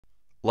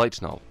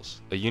Light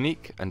novels, a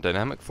unique and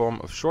dynamic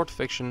form of short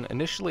fiction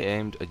initially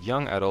aimed at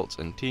young adults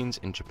and teens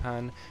in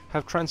Japan,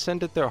 have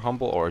transcended their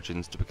humble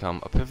origins to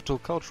become a pivotal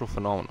cultural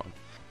phenomenon.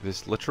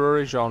 This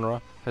literary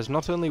genre has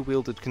not only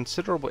wielded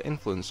considerable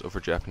influence over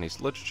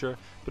Japanese literature,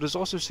 but has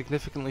also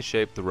significantly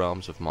shaped the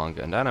realms of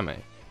manga and anime.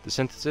 The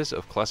synthesis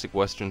of classic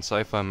Western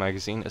sci-fi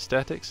magazine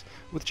aesthetics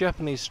with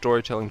Japanese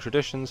storytelling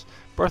traditions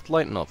birthed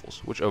light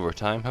novels, which over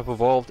time have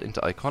evolved into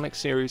iconic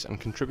series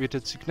and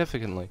contributed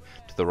significantly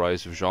to the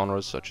rise of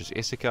genres such as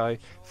isekai,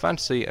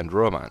 fantasy, and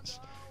romance.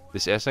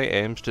 This essay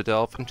aims to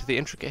delve into the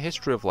intricate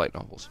history of light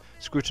novels,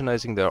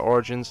 scrutinizing their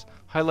origins,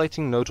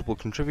 highlighting notable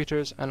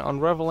contributors, and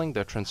unraveling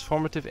their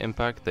transformative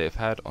impact they have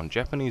had on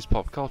Japanese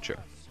pop culture.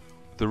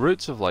 The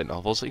roots of light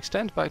novels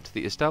extend back to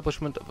the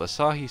establishment of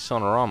Asahi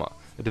Sonorama,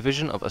 a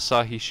division of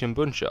Asahi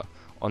Shimbuncha,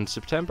 on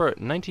September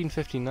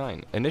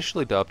 1959,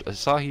 initially dubbed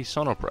Asahi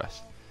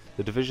Sonopress.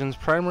 The division's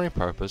primary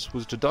purpose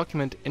was to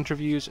document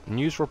interviews,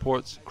 news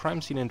reports,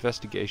 crime scene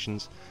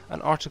investigations,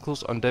 and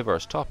articles on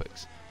diverse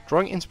topics.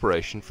 Drawing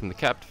inspiration from the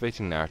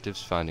captivating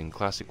narratives found in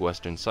classic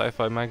Western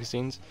sci-fi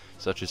magazines,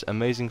 such as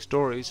Amazing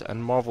Stories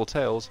and Marvel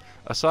Tales,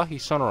 Asahi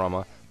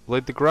Sonorama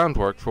laid the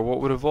groundwork for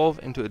what would evolve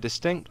into a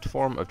distinct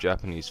form of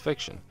Japanese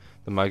fiction.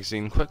 The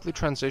magazine quickly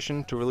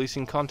transitioned to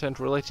releasing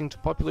content relating to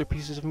popular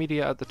pieces of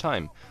media at the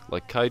time,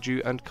 like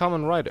Kaiju and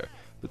Kamen Rider,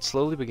 but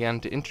slowly began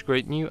to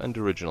integrate new and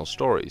original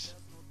stories.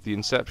 The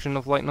inception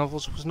of light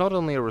novels was not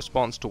only a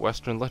response to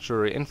Western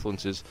literary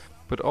influences,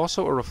 but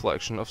also a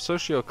reflection of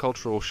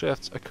socio-cultural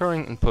shifts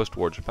occurring in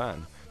post-war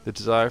Japan. The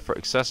desire for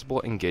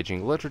accessible,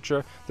 engaging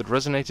literature that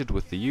resonated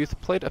with the youth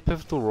played a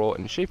pivotal role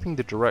in shaping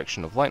the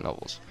direction of light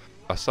novels.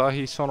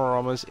 Asahi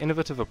Sonorama's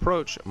innovative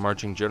approach,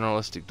 merging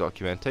journalistic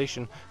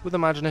documentation with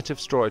imaginative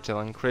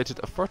storytelling,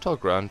 created a fertile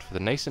ground for the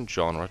nascent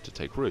genre to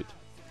take root.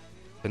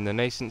 In the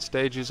nascent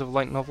stages of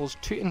light novels,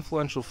 two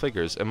influential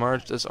figures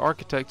emerged as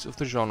architects of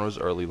the genre's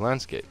early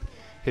landscape: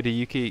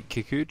 Hideyuki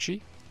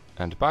Kikuchi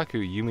and Baku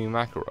Yumi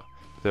Makura.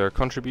 Their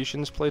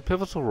contributions played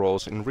pivotal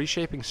roles in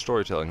reshaping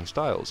storytelling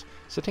styles,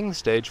 setting the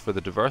stage for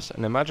the diverse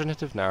and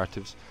imaginative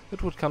narratives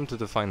that would come to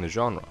define the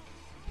genre.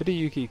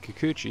 Hideyuki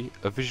Kikuchi,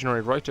 a visionary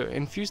writer,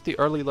 infused the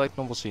early light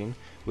novel scene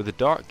with a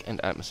dark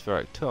and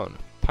atmospheric tone,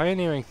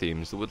 pioneering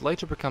themes that would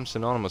later become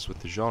synonymous with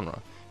the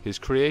genre. His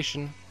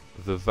creation,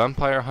 the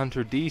Vampire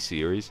Hunter D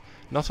series,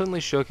 not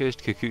only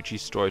showcased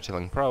Kikuchi's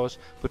storytelling prowess,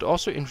 but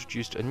also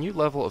introduced a new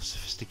level of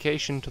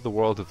sophistication to the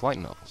world of light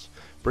novels,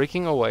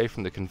 breaking away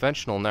from the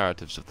conventional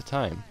narratives of the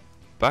time.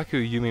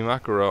 Baku Yumi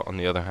Makura, on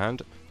the other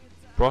hand,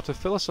 brought a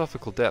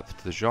philosophical depth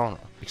to the genre,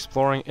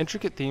 exploring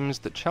intricate themes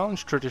that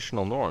challenged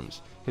traditional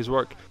norms. His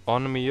work,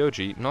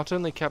 Onmyoji, not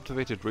only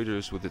captivated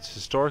readers with its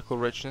historical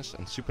richness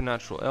and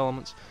supernatural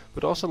elements,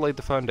 but also laid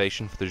the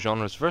foundation for the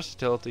genre's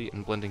versatility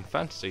in blending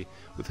fantasy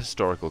with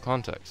historical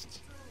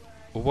contexts.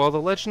 While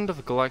the Legend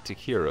of Galactic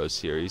Heroes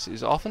series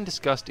is often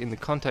discussed in the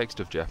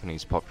context of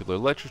Japanese popular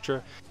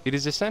literature, it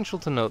is essential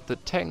to note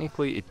that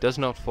technically it does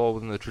not fall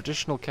within the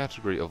traditional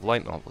category of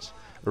light novels.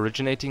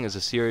 Originating as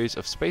a series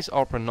of space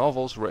opera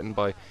novels written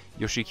by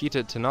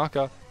Yoshikita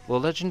Tanaka, The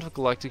Legend of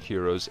Galactic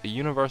Heroes, a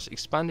universe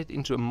expanded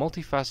into a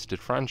multifaceted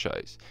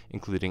franchise,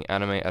 including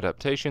anime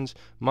adaptations,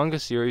 manga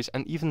series,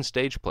 and even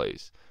stage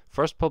plays.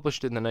 First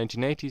published in the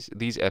 1980s,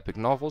 these epic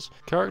novels,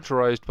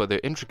 characterized by their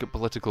intricate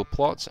political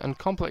plots and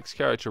complex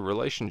character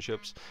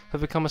relationships,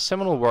 have become a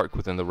seminal work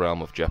within the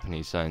realm of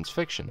Japanese science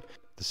fiction.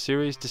 The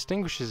series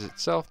distinguishes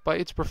itself by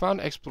its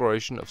profound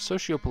exploration of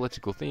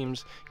socio-political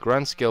themes,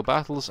 grand-scale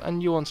battles,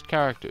 and nuanced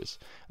characters,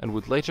 and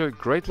would later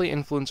greatly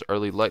influence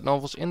early light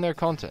novels in their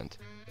content.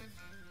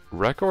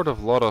 Record of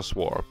Lodoss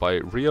War by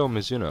Ryo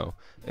Mizuno,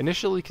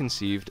 initially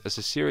conceived as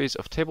a series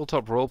of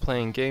tabletop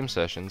role-playing game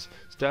sessions,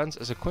 stands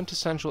as a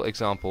quintessential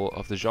example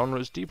of the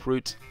genre's deep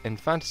roots in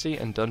fantasy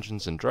and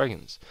Dungeons &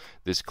 Dragons.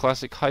 This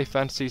classic high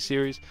fantasy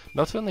series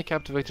not only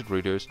captivated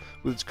readers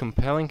with its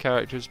compelling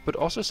characters, but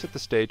also set the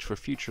stage for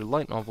future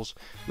light novels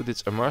with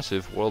its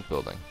immersive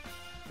world-building.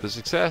 The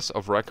success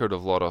of Record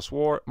of Lodoss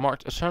War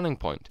marked a turning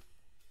point,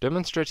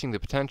 demonstrating the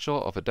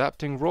potential of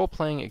adapting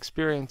role-playing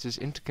experiences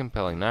into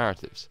compelling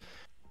narratives.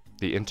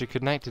 The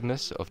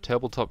interconnectedness of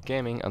tabletop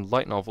gaming and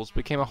light novels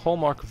became a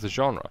hallmark of the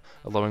genre,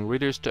 allowing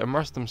readers to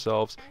immerse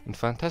themselves in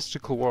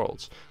fantastical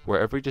worlds where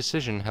every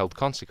decision held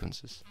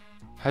consequences.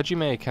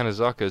 Hajime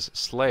Kanezaka's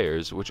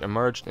Slayers, which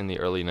emerged in the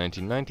early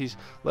 1990s,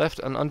 left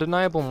an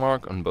undeniable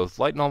mark on both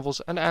light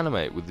novels and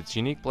anime with its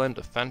unique blend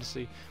of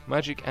fantasy,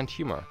 magic, and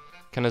humor.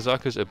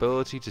 Kanezaka's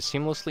ability to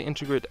seamlessly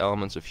integrate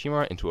elements of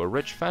humor into a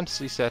rich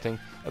fantasy setting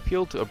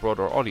appealed to a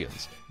broader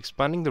audience,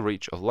 expanding the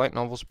reach of light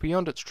novels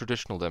beyond its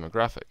traditional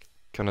demographic.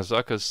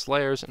 Kanezaka's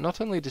Slayers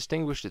not only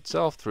distinguished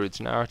itself through its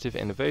narrative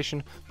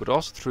innovation, but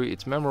also through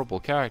its memorable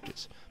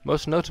characters,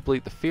 most notably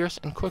the fierce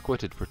and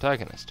quick-witted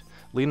protagonist,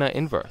 Lina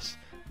Inverse.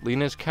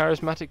 Lina's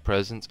charismatic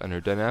presence and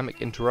her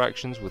dynamic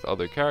interactions with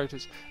other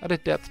characters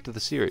added depth to the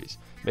series,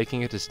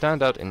 making it a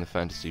standout in the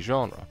fantasy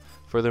genre.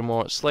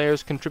 Furthermore,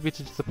 Slayers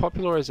contributed to the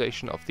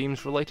popularization of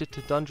themes related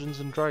to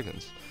Dungeons and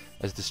Dragons,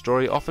 as the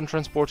story often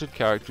transported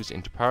characters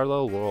into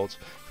parallel worlds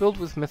filled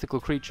with mythical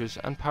creatures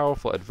and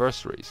powerful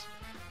adversaries.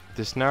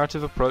 This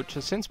narrative approach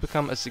has since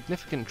become a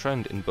significant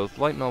trend in both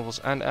light novels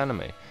and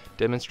anime,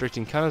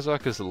 demonstrating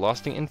Kanezaka's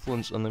lasting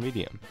influence on the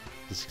medium.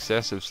 The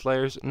success of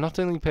Slayers not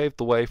only paved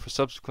the way for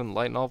subsequent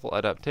light novel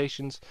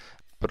adaptations,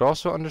 but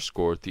also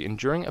underscored the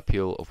enduring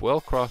appeal of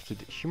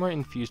well-crafted,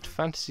 humor-infused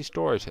fantasy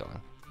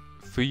storytelling.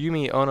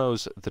 Fuyumi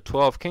Ono's The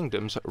 12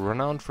 Kingdoms,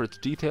 renowned for its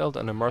detailed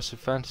and immersive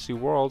fantasy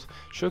world,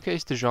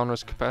 showcased the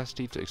genre's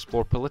capacity to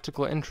explore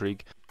political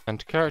intrigue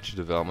and character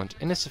development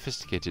in a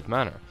sophisticated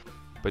manner.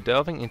 By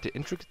delving into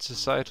intricate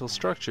societal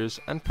structures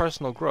and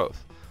personal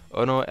growth,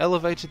 Ono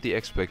elevated the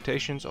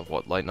expectations of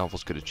what light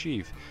novels could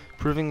achieve,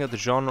 proving that the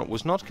genre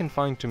was not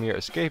confined to mere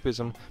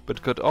escapism,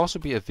 but could also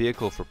be a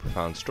vehicle for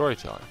profound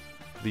storytelling.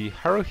 The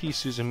Haruhi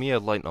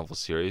Suzumiya light novel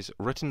series,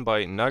 written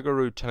by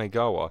Nagaru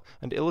Tanegawa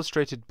and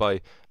illustrated by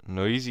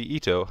Noizi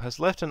Ito, has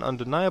left an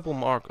undeniable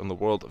mark on the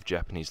world of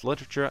Japanese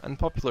literature and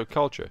popular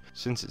culture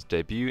since its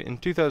debut in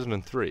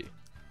 2003.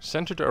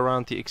 Centered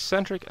around the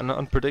eccentric and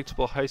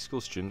unpredictable high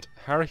school student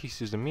Haruhi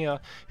Suzumiya,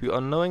 who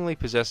unknowingly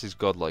possesses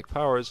godlike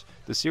powers,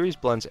 the series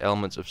blends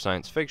elements of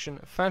science fiction,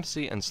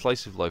 fantasy, and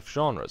slice-of-life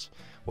genres.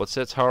 What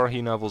sets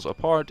Haruhi novels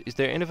apart is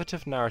their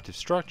innovative narrative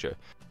structure,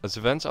 as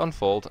events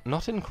unfold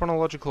not in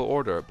chronological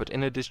order but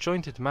in a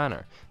disjointed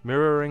manner,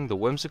 mirroring the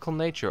whimsical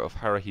nature of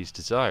Haruhi's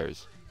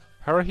desires.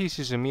 Haruhi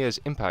Suzumiya's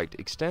impact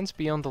extends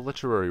beyond the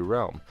literary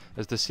realm,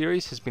 as the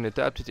series has been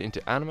adapted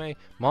into anime,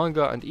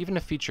 manga, and even a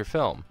feature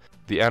film.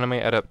 The anime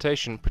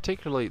adaptation,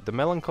 particularly The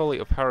Melancholy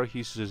of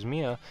Haruhi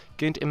Suzumiya,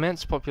 gained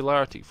immense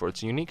popularity for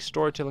its unique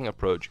storytelling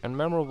approach and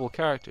memorable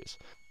characters.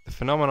 The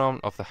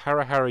phenomenon of the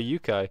Hara Hara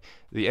Yukai,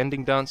 the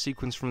ending dance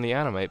sequence from the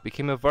anime,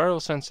 became a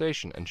viral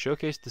sensation and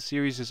showcased the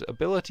series'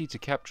 ability to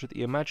capture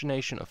the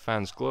imagination of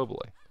fans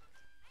globally.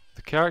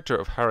 The character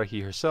of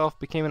Haruhi herself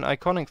became an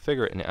iconic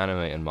figure in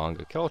anime and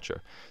manga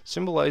culture,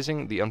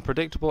 symbolizing the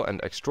unpredictable and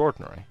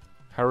extraordinary.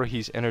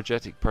 Haruhi's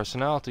energetic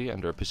personality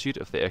and her pursuit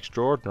of the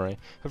extraordinary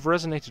have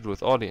resonated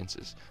with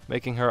audiences,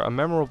 making her a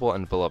memorable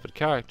and beloved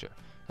character.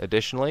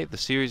 Additionally, the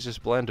series'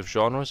 blend of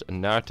genres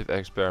and narrative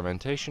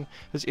experimentation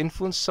has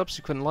influenced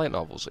subsequent light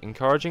novels,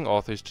 encouraging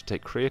authors to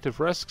take creative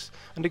risks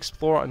and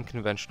explore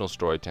unconventional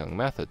storytelling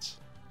methods.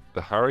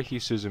 The Haruhi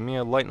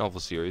Suzumiya light novel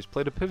series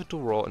played a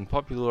pivotal role in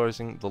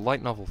popularizing the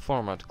light novel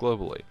format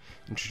globally,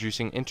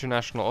 introducing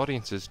international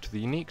audiences to the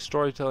unique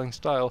storytelling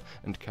style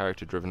and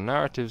character-driven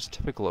narratives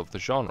typical of the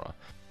genre.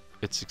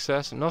 Its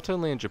success, not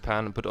only in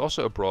Japan but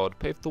also abroad,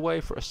 paved the way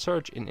for a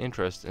surge in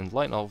interest in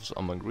light novels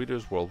among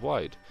readers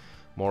worldwide.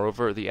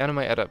 Moreover, the anime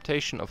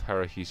adaptation of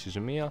Haruhi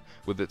Suzumiya,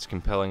 with its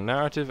compelling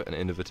narrative and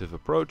innovative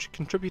approach,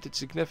 contributed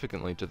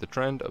significantly to the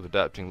trend of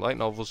adapting light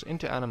novels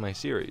into anime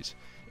series,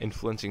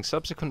 influencing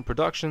subsequent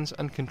productions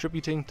and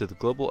contributing to the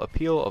global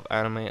appeal of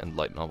anime and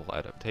light novel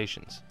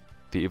adaptations.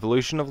 The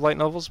evolution of light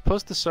novels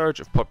post the surge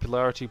of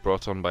popularity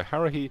brought on by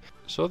Haruhi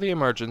saw the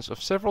emergence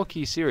of several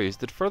key series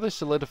that further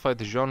solidified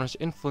the genre's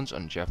influence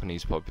on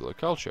Japanese popular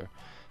culture.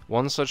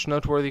 One such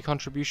noteworthy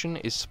contribution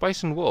is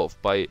Spice and Wolf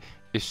by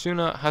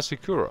Isuna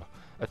Hasakura,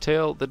 a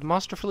tale that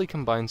masterfully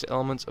combines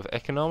elements of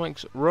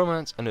economics,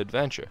 romance, and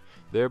adventure,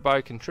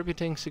 thereby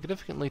contributing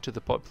significantly to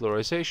the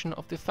popularization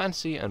of the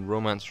fantasy and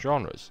romance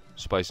genres.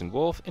 Spice and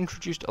Wolf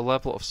introduced a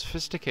level of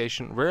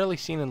sophistication rarely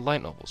seen in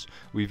light novels,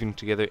 weaving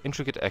together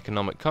intricate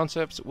economic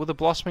concepts with a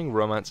blossoming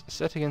romance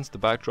set against the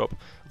backdrop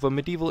of a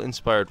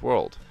medieval-inspired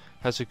world.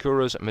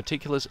 Hasakura's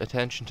meticulous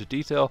attention to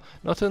detail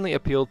not only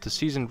appealed to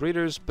seasoned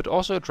readers, but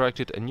also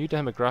attracted a new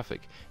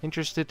demographic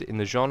interested in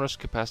the genre's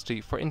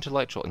capacity for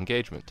intellectual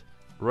engagement.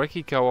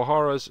 Reiki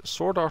Kawahara's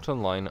Sword Art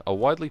Online, a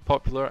widely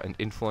popular and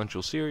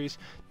influential series,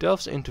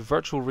 delves into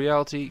virtual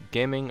reality,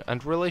 gaming,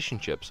 and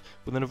relationships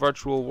within a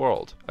virtual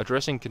world,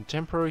 addressing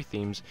contemporary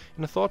themes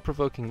in a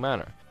thought-provoking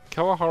manner.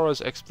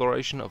 Kawahara's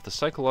exploration of the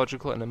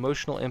psychological and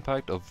emotional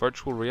impact of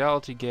virtual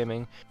reality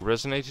gaming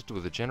resonated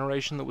with a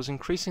generation that was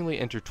increasingly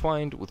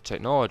intertwined with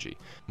technology,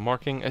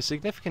 marking a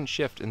significant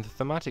shift in the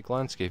thematic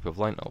landscape of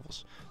light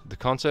novels. The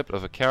concept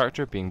of a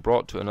character being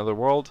brought to another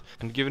world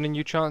and given a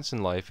new chance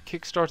in life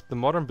kickstarted the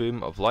modern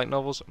boom of light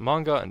novels,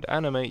 manga, and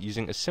anime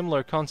using a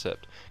similar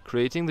concept,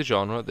 creating the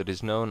genre that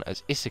is known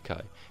as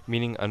isekai,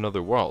 meaning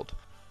another world.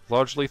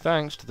 Largely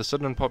thanks to the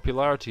sudden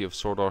popularity of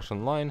Sword Art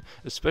Online,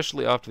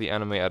 especially after the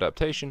anime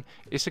adaptation,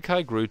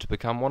 isekai grew to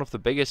become one of the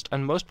biggest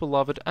and most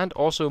beloved and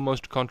also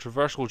most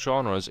controversial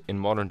genres in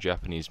modern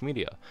Japanese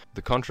media,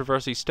 the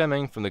controversy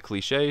stemming from the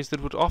cliches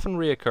that would often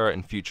reoccur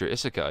in future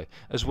isekai,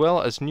 as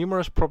well as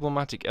numerous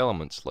problematic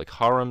elements like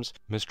harems,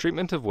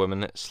 mistreatment of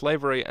women,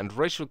 slavery, and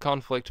racial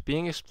conflict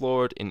being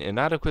explored in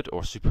inadequate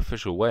or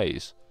superficial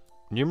ways.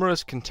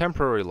 Numerous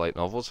contemporary light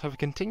novels have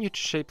continued to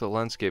shape the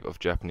landscape of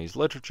Japanese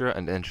literature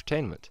and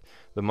entertainment.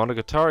 The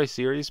Monogatari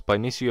series by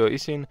Nishio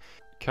Isin,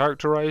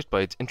 characterized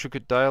by its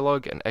intricate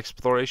dialogue and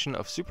exploration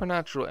of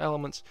supernatural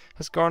elements,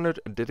 has garnered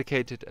a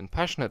dedicated and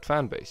passionate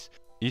fanbase.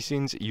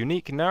 Isin's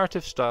unique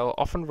narrative style,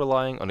 often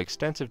relying on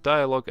extensive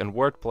dialogue and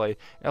wordplay,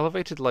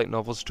 elevated light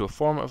novels to a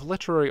form of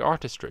literary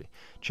artistry,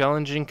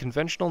 challenging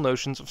conventional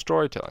notions of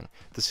storytelling.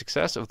 The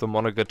success of the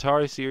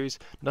Monogatari series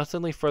not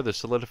only further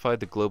solidified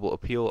the global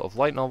appeal of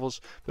light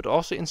novels, but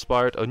also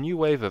inspired a new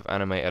wave of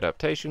anime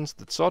adaptations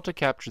that sought to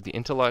capture the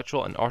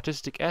intellectual and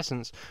artistic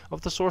essence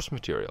of the source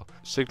material,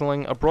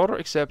 signaling a broader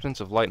acceptance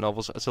of light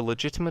novels as a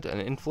legitimate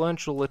and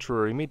influential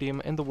literary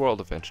medium in the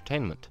world of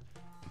entertainment.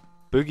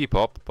 Boogie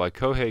Pop by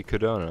Kohei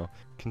Kodono,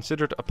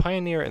 considered a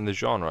pioneer in the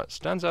genre,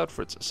 stands out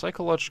for its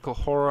psychological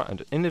horror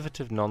and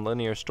innovative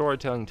nonlinear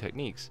storytelling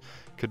techniques.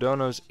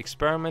 Kodono's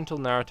experimental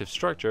narrative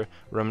structure,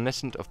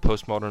 reminiscent of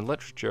postmodern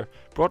literature,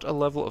 brought a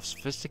level of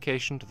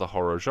sophistication to the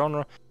horror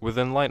genre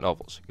within light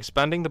novels,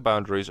 expanding the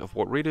boundaries of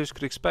what readers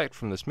could expect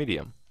from this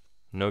medium.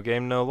 No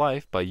Game No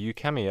Life by Yu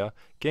Kamiya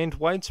gained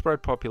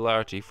widespread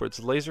popularity for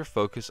its laser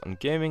focus on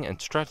gaming and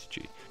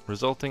strategy,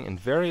 resulting in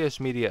various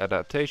media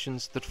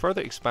adaptations that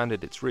further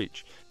expanded its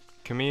reach.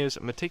 Kamiya's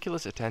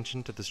meticulous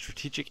attention to the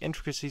strategic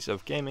intricacies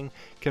of gaming,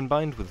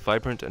 combined with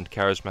vibrant and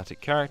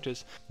charismatic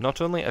characters, not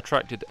only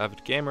attracted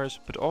avid gamers,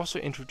 but also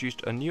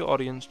introduced a new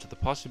audience to the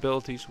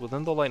possibilities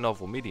within the light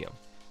novel medium.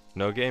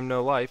 No Game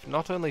No Life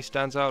not only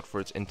stands out for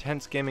its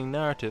intense gaming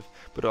narrative,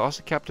 but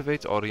also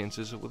captivates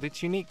audiences with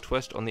its unique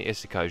twist on the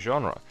isekai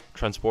genre,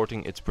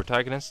 transporting its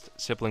protagonists,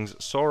 siblings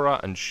Sora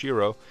and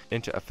Shiro,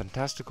 into a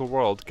fantastical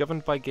world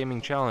governed by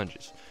gaming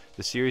challenges.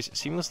 The series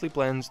seamlessly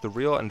blends the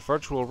real and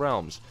virtual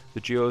realms.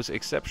 The duo's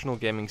exceptional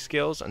gaming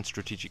skills and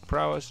strategic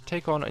prowess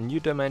take on a new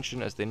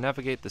dimension as they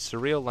navigate the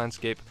surreal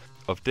landscape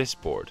of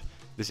Disboard.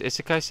 This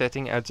isekai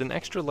setting adds an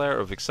extra layer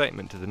of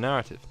excitement to the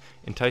narrative,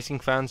 enticing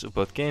fans of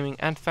both gaming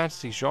and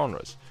fantasy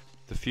genres.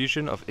 The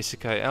fusion of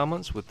isekai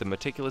elements with the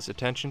meticulous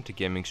attention to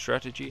gaming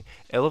strategy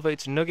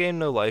elevates No Game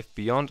No Life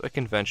beyond a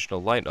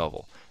conventional light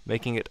novel,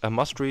 making it a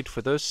must-read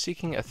for those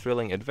seeking a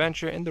thrilling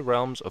adventure in the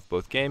realms of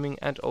both gaming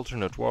and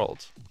alternate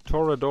worlds.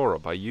 Toradora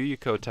by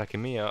Yuyuko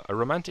Takemiya, a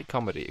romantic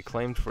comedy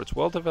acclaimed for its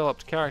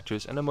well-developed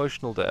characters and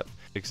emotional depth,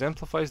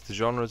 exemplifies the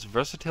genre's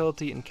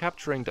versatility in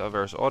capturing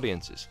diverse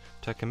audiences.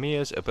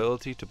 Takemiya's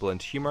ability to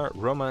blend humor,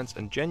 romance,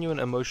 and genuine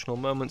emotional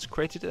moments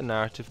created a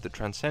narrative that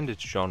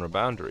transcended genre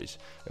boundaries,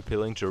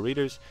 appealing to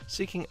readers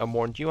seeking a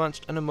more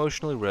nuanced and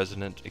emotionally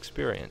resonant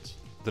experience.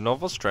 The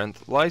novel's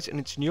strength lies in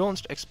its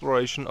nuanced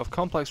exploration of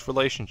complex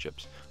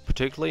relationships,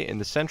 particularly in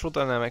the central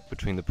dynamic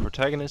between the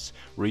protagonists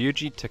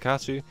Ryuji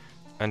Takatsu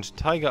and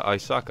Taiga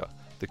Aisaka.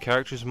 The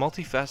characters'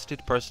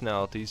 multifaceted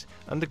personalities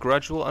and the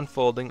gradual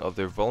unfolding of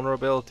their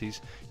vulnerabilities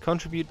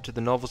contribute to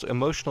the novel's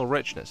emotional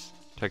richness.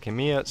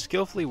 Takemiya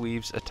skillfully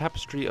weaves a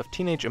tapestry of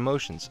teenage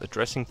emotions,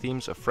 addressing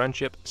themes of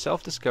friendship,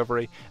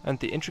 self-discovery, and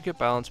the intricate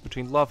balance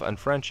between love and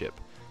friendship.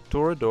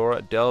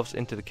 Toradora delves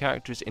into the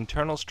characters'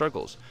 internal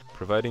struggles,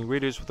 providing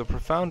readers with a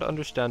profound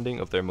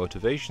understanding of their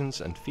motivations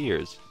and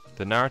fears.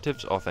 The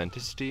narrative's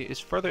authenticity is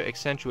further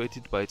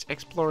accentuated by its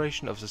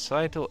exploration of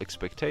societal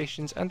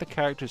expectations and the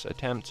characters'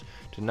 attempts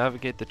to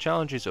navigate the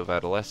challenges of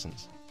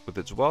adolescence. With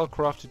its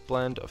well-crafted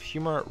blend of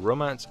humor,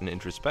 romance, and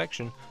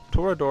introspection,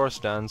 Toradora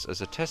stands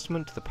as a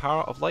testament to the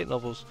power of light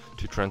novels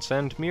to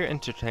transcend mere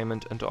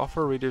entertainment and to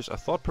offer readers a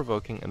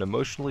thought-provoking and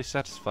emotionally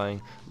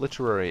satisfying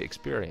literary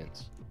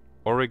experience.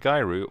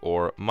 Origairu,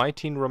 or My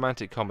Teen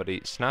Romantic Comedy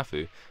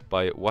Snafu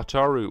by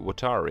Wataru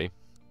Watari,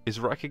 is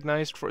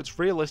recognized for its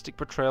realistic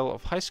portrayal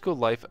of high school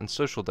life and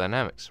social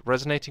dynamics,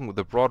 resonating with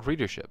a broad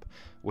readership.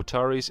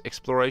 Watari's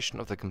exploration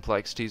of the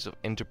complexities of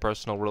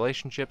interpersonal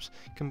relationships,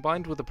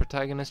 combined with a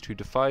protagonist who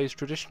defies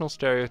traditional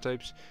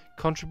stereotypes,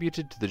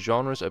 contributed to the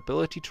genre's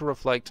ability to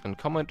reflect and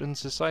comment on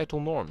societal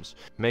norms,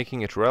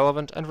 making it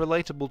relevant and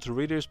relatable to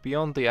readers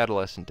beyond the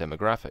adolescent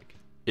demographic.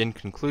 In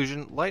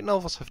conclusion, light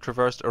novels have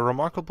traversed a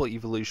remarkable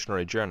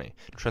evolutionary journey,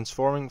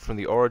 transforming from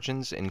the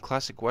origins in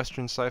classic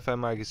Western sci-fi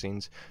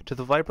magazines to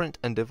the vibrant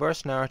and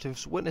diverse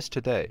narratives witnessed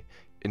today.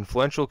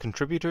 Influential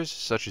contributors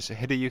such as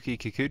Hideyuki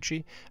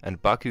Kikuchi and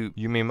Baku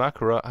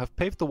Yumimakura have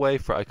paved the way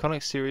for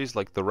iconic series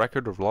like The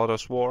Record of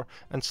Lodoss War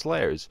and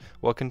Slayers,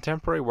 while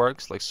contemporary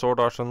works like Sword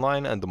Art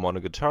Online and the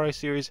Monogatari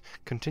series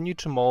continue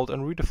to mold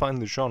and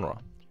redefine the genre.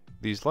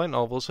 These light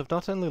novels have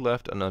not only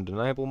left an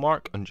undeniable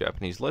mark on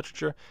Japanese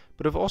literature,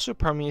 but have also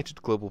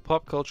permeated global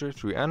pop culture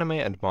through anime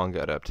and manga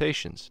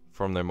adaptations.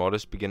 From their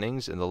modest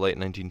beginnings in the late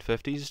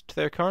 1950s to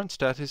their current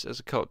status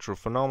as a cultural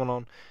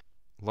phenomenon,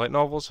 light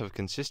novels have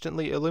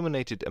consistently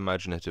illuminated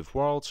imaginative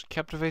worlds,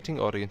 captivating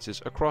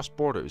audiences across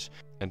borders,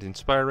 and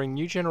inspiring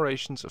new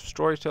generations of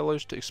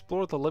storytellers to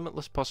explore the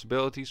limitless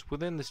possibilities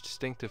within this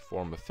distinctive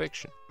form of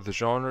fiction. The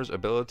genre's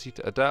ability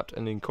to adapt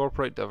and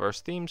incorporate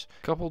diverse themes,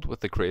 coupled with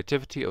the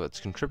creativity of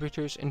its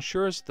contributors,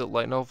 ensures that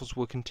light novels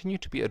will continue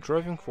to be a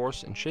driving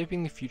force in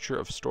shaping the future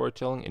of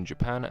storytelling in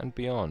Japan and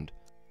beyond.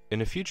 In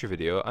a future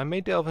video, I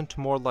may delve into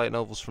more light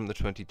novels from the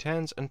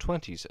 2010s and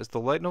 20s, as the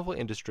light novel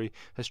industry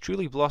has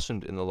truly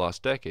blossomed in the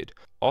last decade,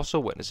 also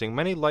witnessing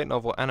many light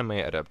novel anime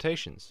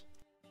adaptations.